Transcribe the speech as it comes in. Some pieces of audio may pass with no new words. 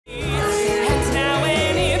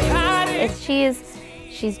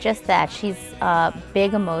she's just that. She's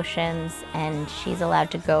big emotions, and she's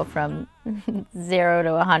allowed to go from 0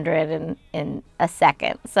 to 100 in a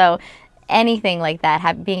second. So anything like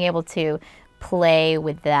that, being able to play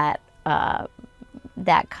with that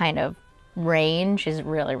that kind of range is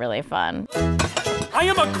really, really fun. I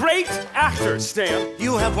am a great actor, Stan.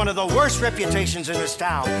 You have one of the worst reputations in this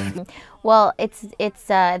town. Well,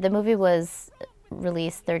 the movie was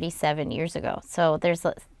released 37 years ago, so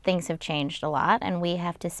things have changed a lot, and we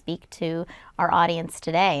have to speak to our audience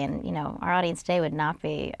today. And you know, our audience today would not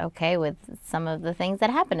be okay with some of the things that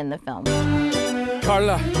happen in the film.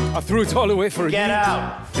 Carla, I threw it all away for you. Get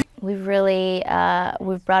out! We've really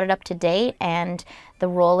we've brought it up to date, and the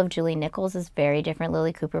role of Julie Nichols is very different.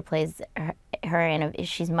 Lily Cooper plays her and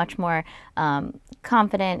she's much more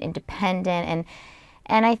confident, independent,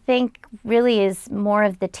 and I think really is more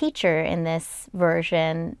of the teacher in this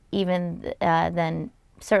version, even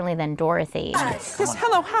certainly than Dorothy. Yes,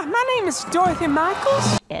 hello, hi, my name is Dorothy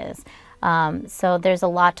Michaels. So there's a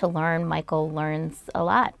lot to learn. Michael learns a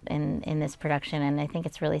lot in this production, and I think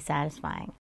it's really satisfying.